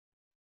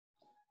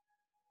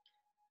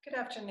Good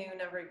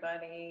afternoon,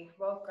 everybody.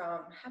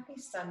 Welcome. Happy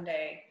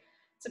Sunday.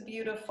 It's a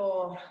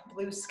beautiful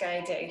blue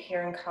sky day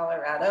here in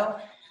Colorado,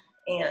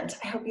 and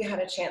I hope you had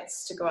a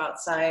chance to go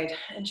outside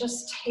and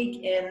just take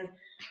in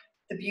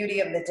the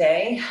beauty of the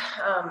day,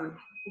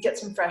 get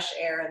some fresh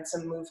air and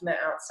some movement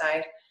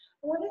outside.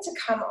 I wanted to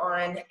come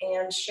on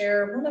and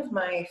share one of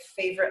my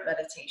favorite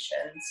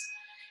meditations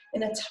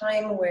in a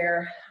time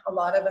where a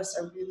lot of us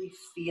are really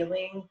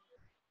feeling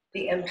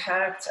the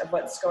impact of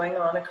what's going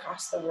on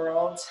across the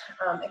world.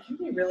 It can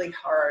be really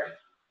hard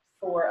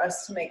for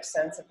us to make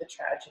sense of the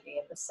tragedy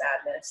and the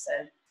sadness.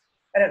 And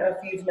I don't know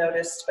if you've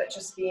noticed, but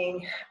just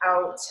being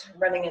out,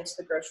 running into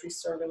the grocery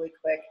store really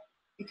quick,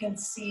 you can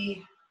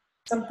see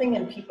something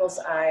in people's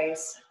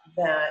eyes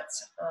that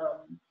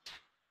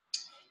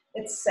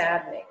it's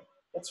saddening.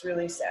 It's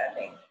really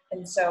saddening.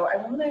 And so I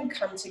want to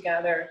come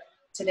together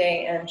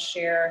today and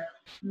share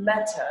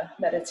Metta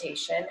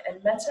Meditation.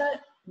 And Metta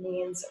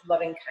means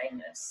loving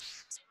kindness.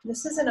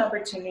 This is an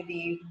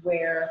opportunity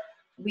where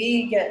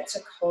we get to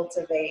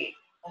cultivate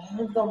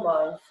all of the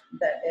love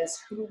that is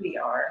who we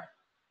are,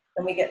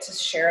 and we get to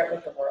share it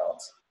with the world.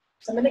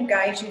 So I'm going to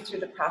guide you through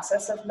the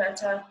process of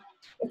Metta.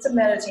 It's a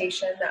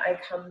meditation that I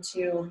come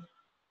to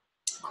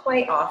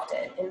quite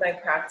often in my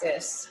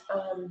practice.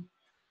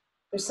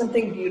 There's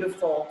something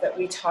beautiful that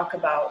we talk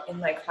about in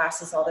my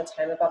classes all the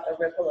time about the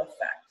ripple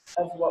effect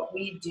of what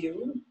we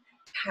do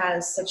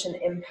has such an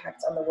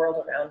impact on the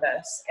world around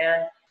us.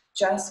 And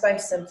just by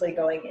simply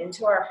going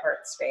into our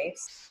heart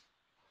space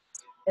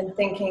and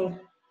thinking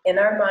in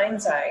our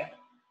mind's eye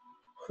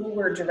who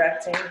we're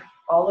directing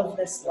all of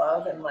this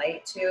love and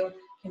light to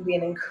can be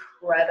an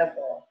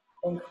incredible,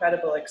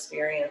 incredible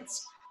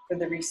experience for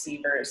the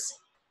receivers,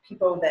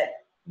 people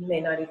that you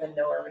may not even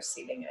know are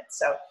receiving it.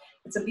 So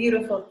it's a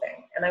beautiful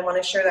thing. And I want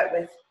to share that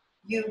with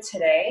you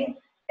today.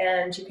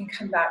 And you can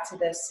come back to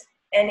this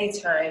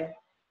anytime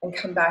and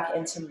come back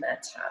into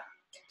Metta.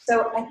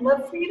 So I'd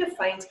love for you to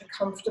find a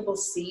comfortable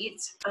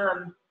seat.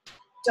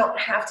 Don't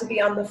have to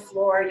be on the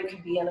floor. You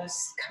can be in a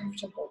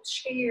comfortable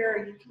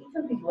chair. You can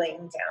even be laying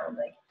down.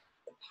 Like,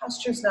 the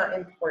posture is not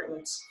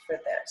important for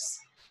this.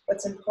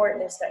 What's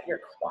important is that you're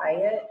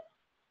quiet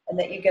and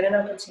that you get an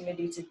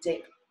opportunity to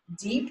dig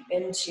deep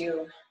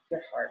into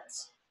your heart.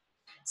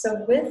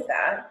 So with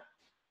that,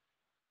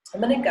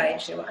 I'm going to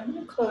guide you. I'm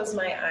going to close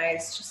my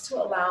eyes just to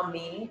allow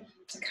me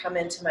to come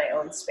into my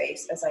own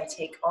space as I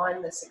take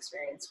on this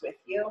experience with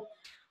you.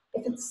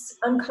 If it's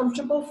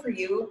uncomfortable for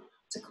you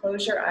to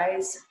close your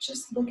eyes,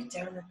 just look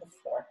down at the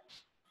floor.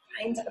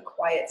 Find a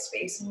quiet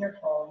space in your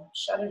home,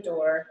 shut a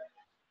door,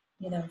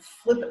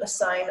 flip a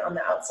sign on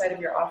the outside of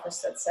your office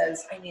that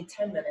says, I need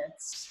 10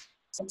 minutes,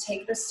 and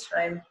take this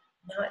time,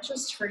 not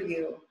just for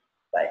you,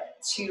 but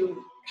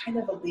to kind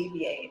of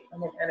alleviate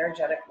on an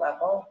energetic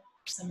level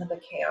some of the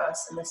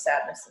chaos and the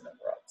sadness in the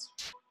world.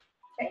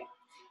 Okay?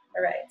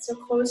 All right, so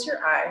close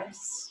your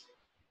eyes,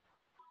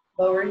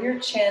 lower your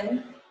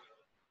chin,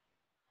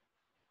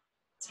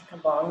 take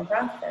a long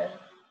breath in,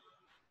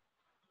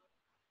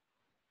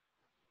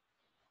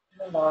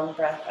 and a long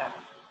breath out.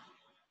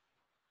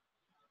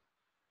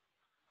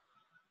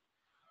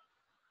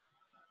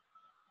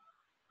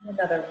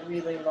 Another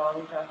really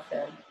long breath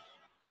in.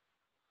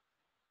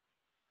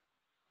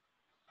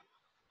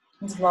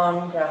 And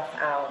long breath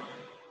out.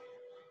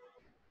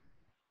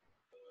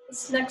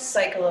 This next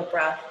cycle of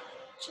breath,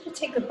 you should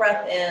take a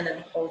breath in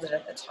and hold it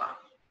at the top.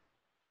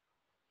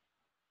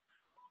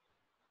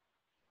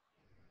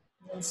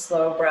 And then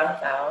slow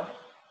breath out.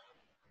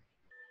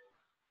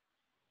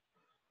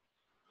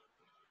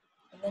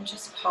 And then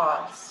just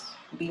pause.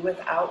 Be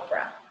without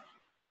breath.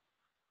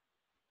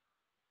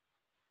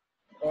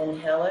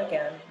 Inhale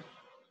again.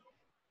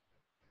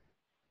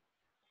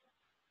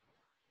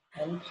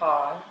 And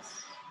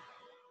pause.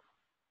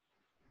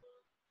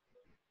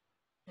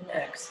 And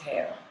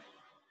exhale.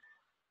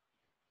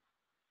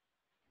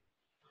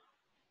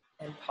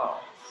 And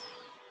pause.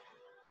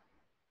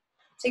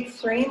 Take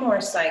 3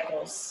 more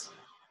cycles.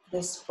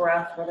 This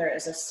breath where there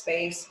is a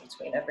space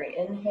between every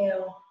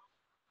inhale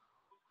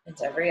and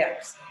every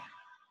exhale.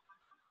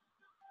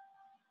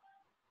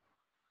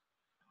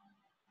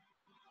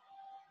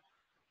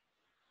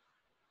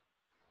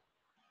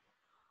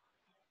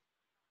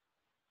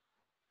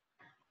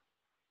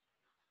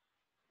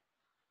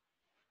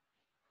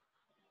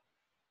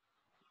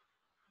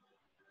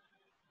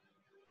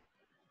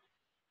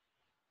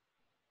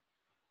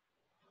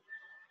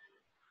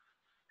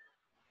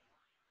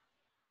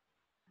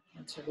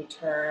 And to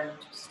return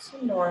just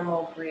to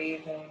normal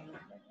breathing.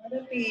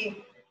 Let it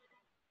be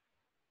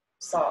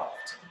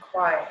soft and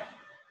quiet.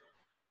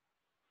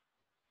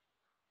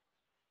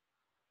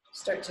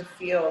 Start to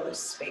feel the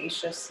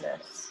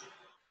spaciousness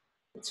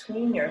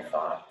between your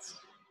thoughts.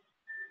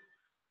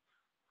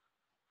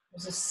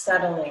 There's a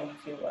settling,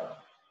 if you will.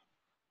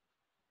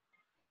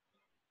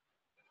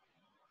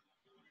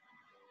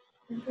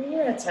 And bring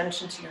your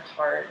attention to your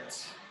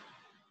heart.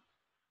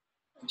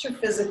 Not your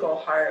physical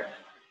heart,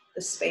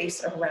 the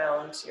space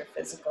around your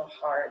physical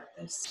heart,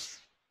 this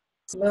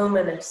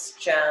luminous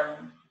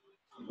gem,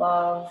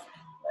 love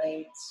and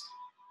light.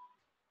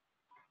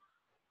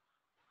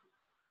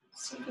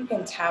 See if you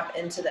can tap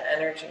into the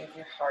energy of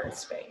your heart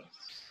space.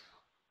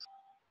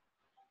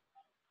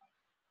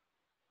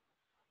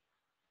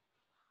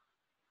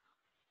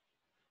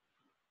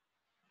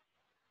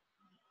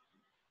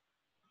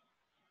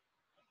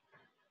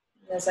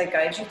 As I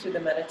guide you through the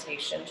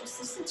meditation, just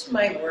listen to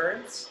my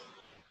words.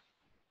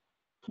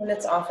 When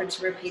it's offered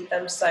to repeat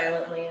them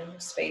silently in the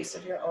space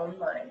of your own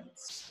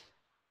minds,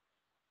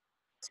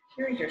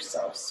 hear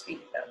yourself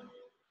speak them.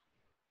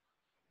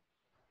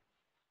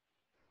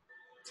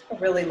 Take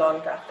a really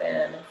long breath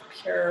in of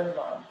pure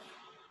love.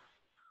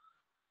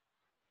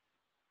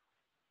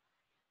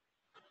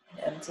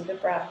 And empty the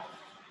breath.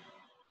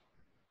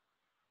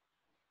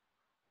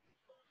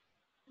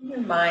 In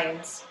your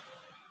mind,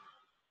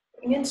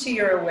 bring into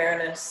your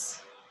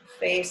awareness the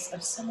face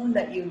of someone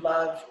that you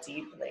love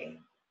deeply.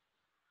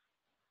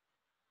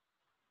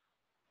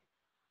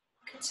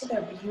 Look into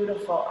their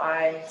beautiful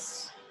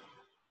eyes.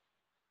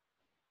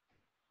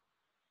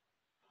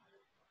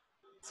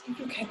 See if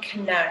you can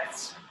connect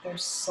with their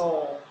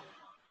soul.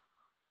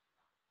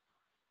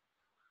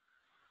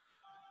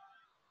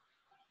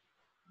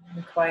 In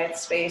the quiet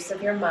space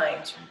of your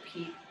mind,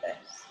 repeat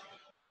this.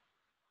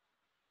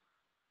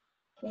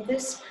 May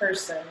this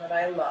person that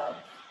I love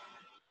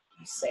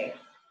be safe.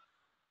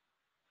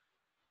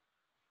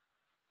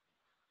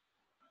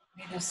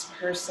 May this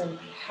person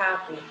be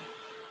happy.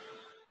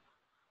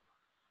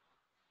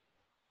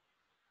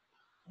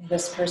 May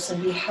this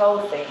person be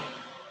healthy.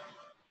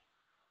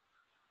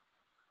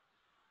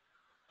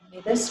 May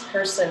this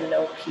person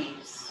know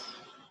peace.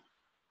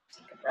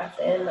 Take a breath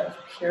in of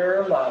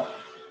pure love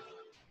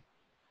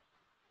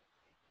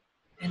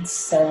and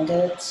send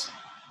it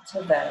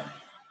to them.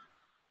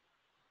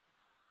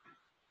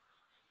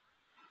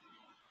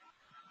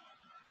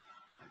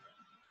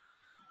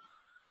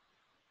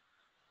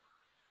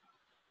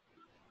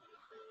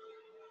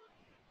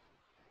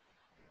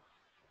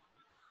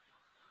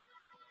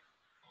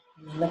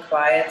 In the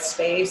quiet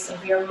space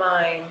of your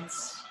mind,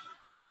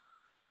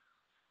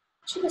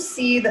 I want you to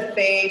see the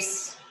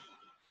face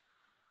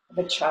of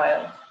a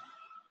child.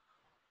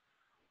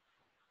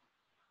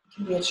 It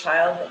can be a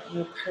child that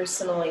you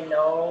personally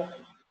know,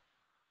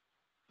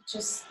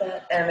 just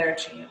that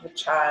energy of a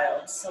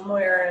child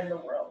somewhere in the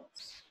world.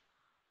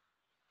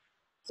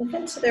 Look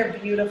into their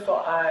beautiful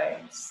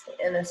eyes,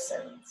 the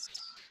innocence.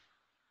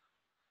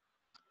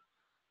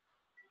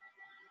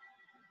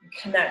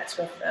 Connect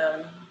with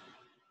them.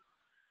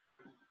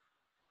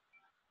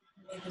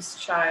 May this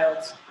child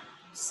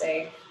be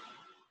safe.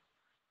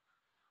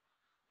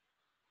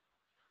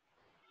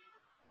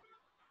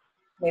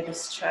 May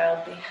this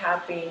child be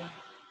happy.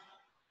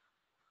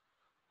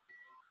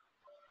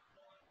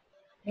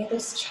 May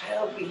this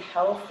child be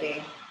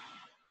healthy.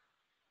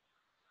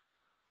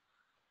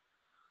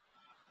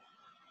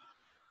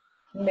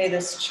 May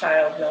this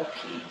child know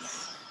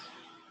peace.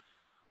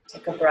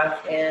 Take a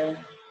breath in,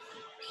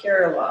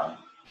 pure love,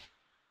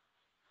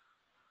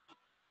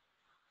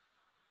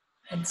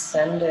 and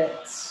send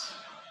it.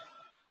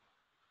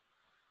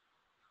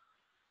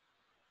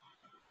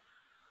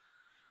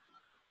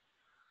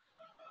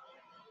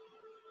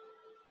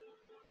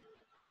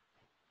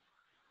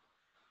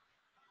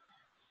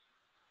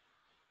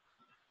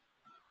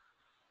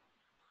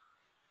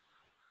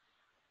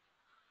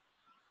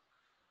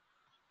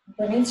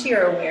 Bring into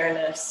your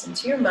awareness,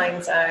 into your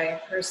mind's eye,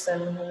 a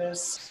person who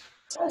has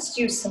caused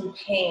you some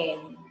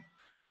pain,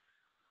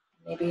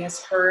 maybe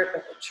has hurt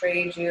or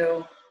betrayed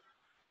you.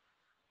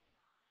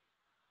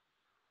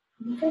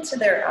 Look into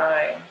their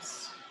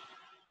eyes.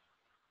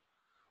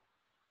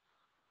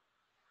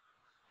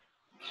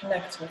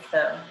 Connect with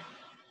them.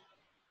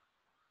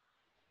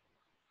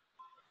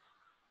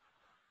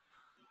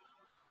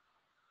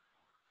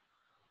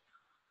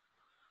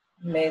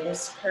 May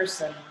this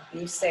person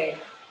be safe.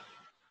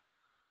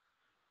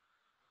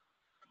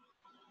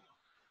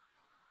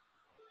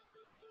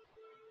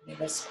 May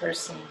this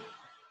person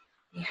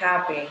be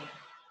happy.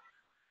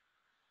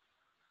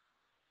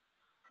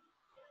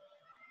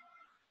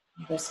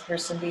 May this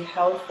person be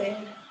healthy.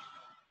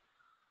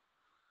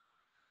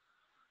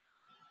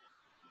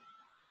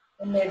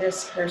 And may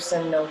this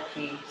person know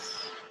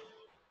peace.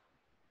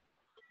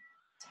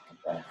 Take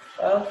a breath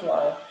of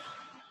love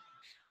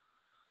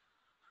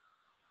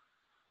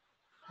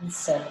and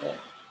send it.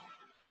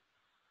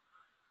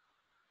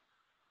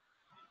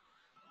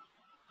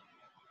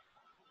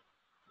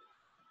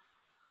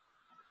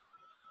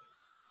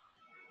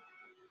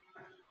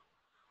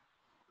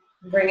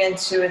 Bring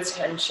into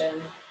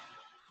attention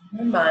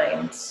your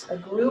mind a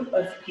group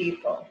of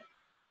people.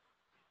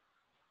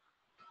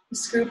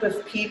 This group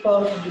of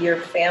people can be your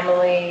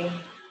family,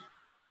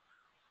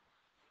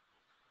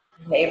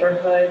 your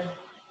neighborhood,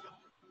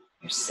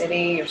 your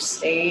city, your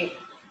state,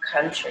 your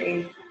country,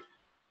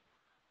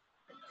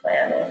 your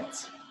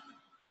planet.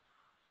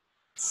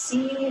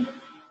 See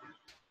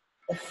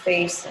the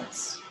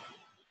faces.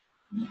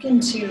 Look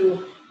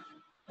into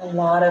a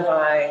lot of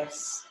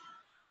eyes.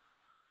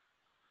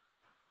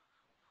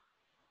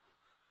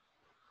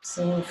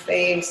 Seeing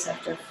face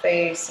after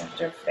face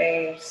after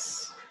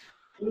face,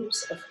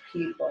 groups of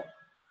people.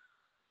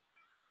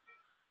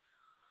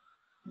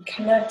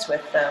 Connect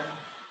with them.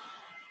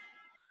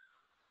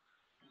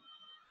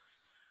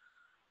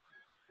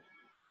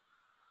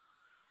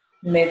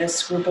 May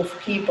this group of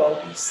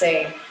people be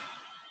safe.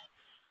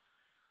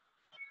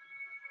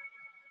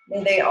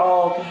 May they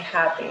all be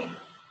happy.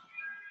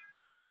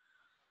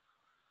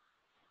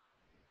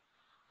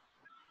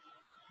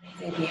 May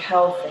they be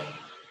healthy.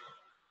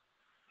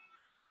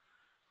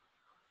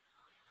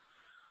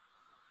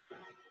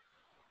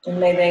 And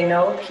may they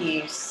know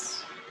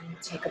peace.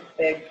 Take a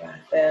big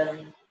breath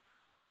in.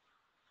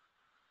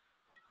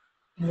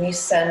 And we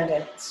send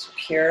it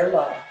pure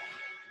love.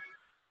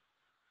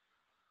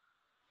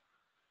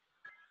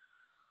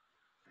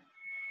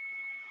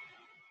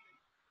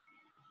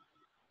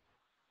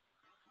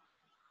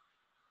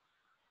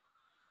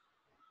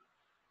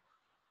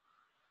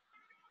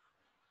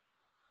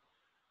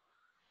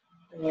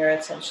 Bring your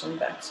attention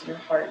back to your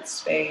heart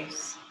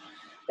space.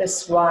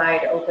 This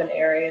wide open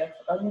area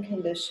of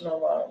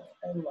unconditional love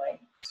and light.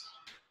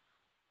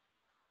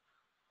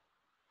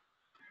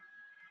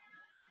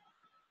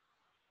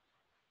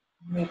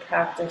 We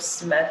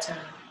practice metta,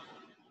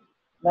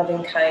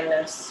 loving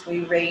kindness.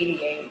 We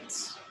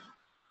radiate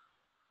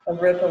a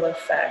ripple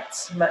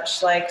effect,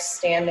 much like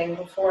standing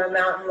before a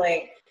mountain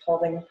lake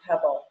holding a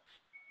pebble.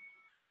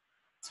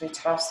 So we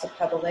toss the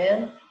pebble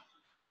in,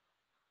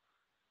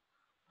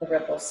 the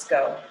ripples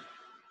go.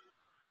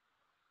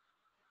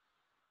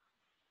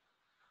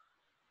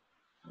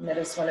 And that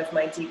is one of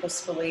my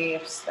deepest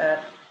beliefs,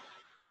 that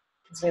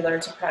as we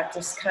learn to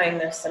practice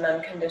kindness and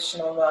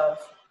unconditional love,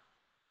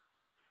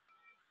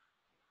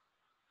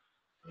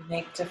 we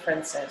make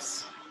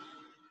differences.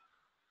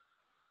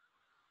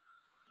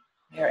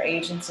 We are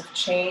agents of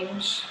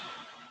change,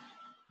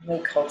 and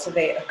we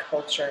cultivate a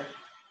culture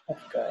of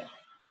good.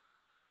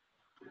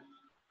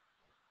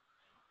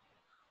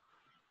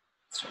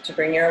 Start to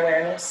bring your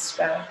awareness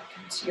back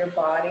into your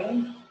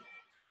body.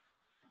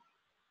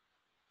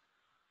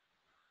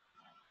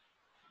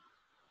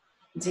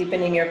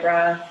 Deepening your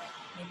breath,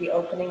 maybe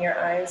opening your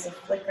eyes a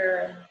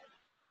flicker.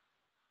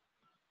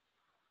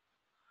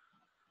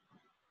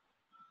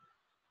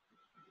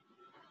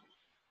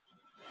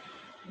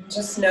 And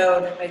just know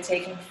that by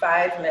taking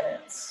 5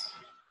 minutes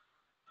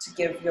to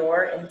give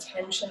your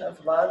intention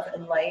of love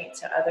and light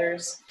to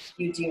others,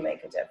 you do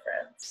make a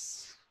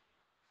difference.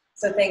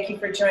 So thank you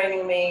for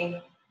joining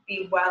me.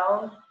 Be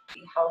well,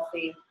 be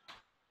healthy,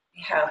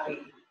 be happy,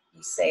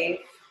 be safe,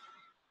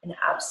 and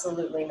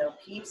absolutely know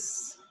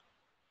peace.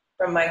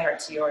 From my heart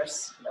to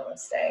yours,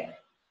 namaste.